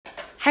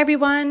Hi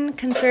everyone,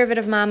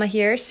 Conservative Mama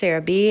here,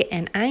 Sarah B,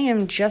 and I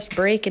am just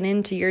breaking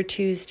into your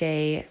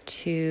Tuesday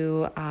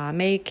to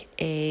make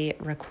a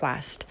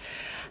request.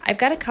 I've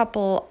got a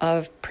couple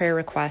of prayer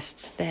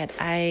requests that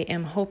I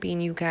am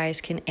hoping you guys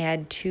can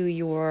add to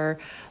your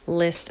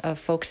list of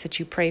folks that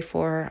you pray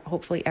for,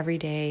 hopefully every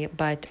day,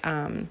 but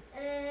my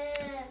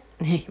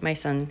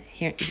son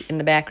here in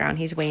the background,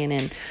 he's weighing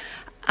in.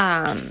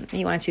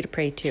 He wants you to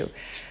pray too.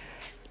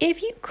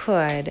 If you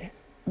could,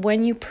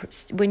 when you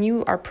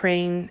are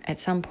praying at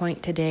some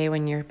point today,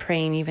 when you're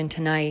praying even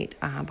tonight,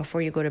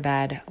 before you go to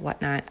bed,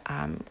 whatnot,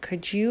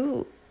 could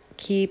you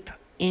keep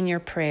in your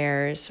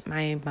prayers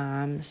my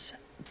mom's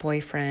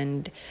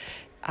boyfriend,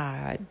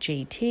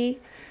 JT?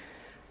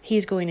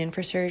 He's going in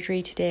for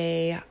surgery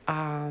today,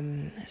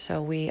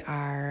 so we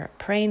are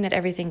praying that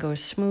everything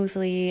goes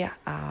smoothly,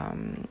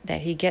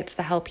 that he gets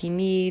the help he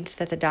needs,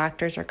 that the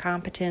doctors are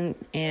competent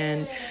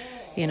and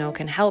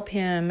can help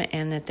him,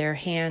 and that their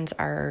hands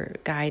are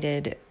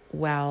guided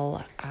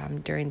well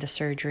during the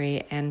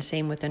surgery, and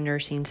same with the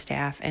nursing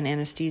staff and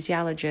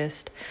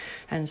anesthesiologist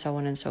and so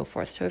on and so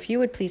forth. So if you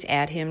would please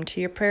add him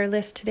to your prayer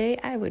list today,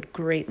 I would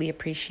greatly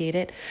appreciate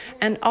it.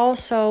 And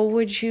also,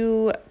 would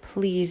you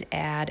please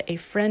add a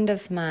friend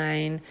of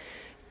mine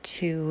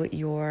to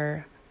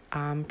your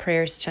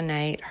prayers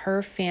tonight?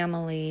 Her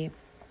family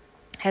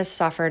has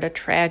suffered a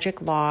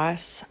tragic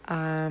loss.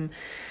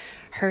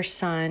 Her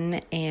son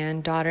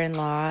and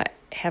daughter-in-law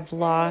have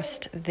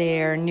lost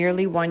their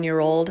nearly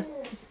 1-year-old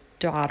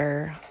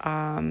daughter.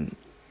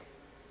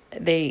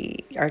 They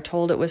are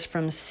told it was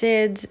from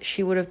SIDS.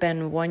 She would have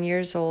been 1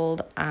 year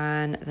old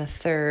on the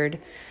 3rd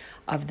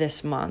of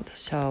this month.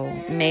 So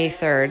May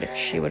 3rd,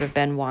 she would have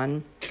been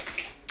 1.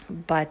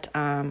 But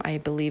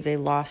I believe they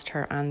lost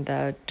her on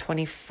the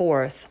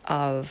 24th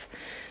of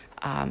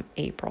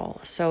April.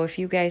 So if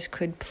you guys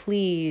could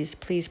please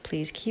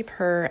keep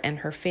her and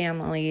her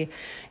family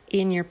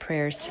in your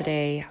prayers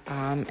today,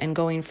 and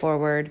going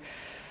forward.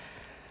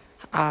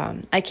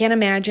 I can't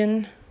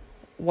imagine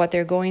what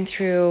they're going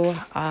through.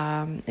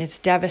 It's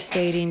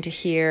devastating to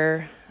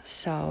hear.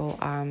 So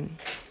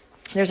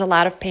there's a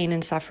lot of pain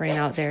and suffering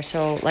out there.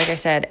 So like I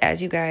said,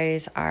 as you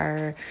guys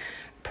are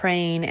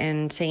praying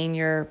and saying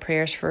your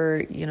prayers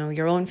for,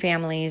 your own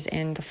families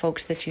and the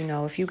folks that you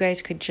know, if you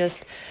guys could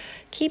just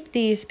keep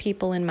these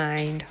people in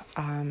mind,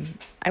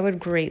 I would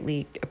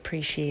greatly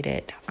appreciate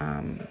it.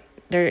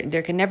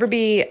 There can never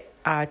be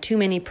too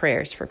many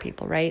prayers for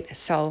people, right?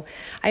 So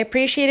I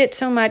appreciate it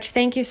so much.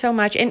 Thank you so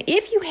much. And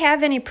if you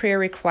have any prayer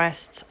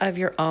requests of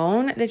your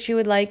own that you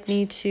would like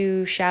me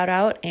to shout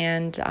out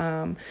and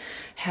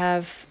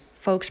have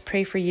folks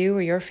pray for you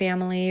or your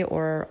family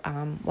or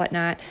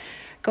whatnot,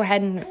 go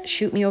ahead and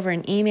shoot me over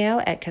an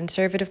email at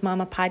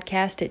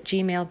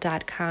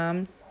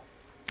conservativemamapodcast@gmail.com,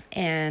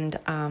 and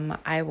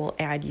I will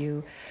add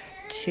you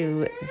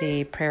to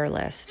the prayer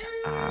list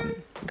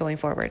going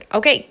forward.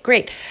 Okay,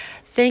 great.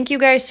 Thank you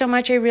guys so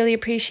much. I really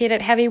appreciate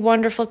it. Have a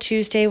wonderful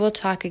Tuesday. We'll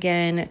talk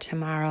again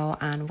tomorrow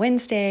on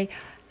Wednesday.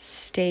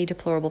 Stay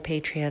deplorable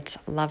patriots.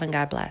 Love and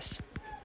God bless.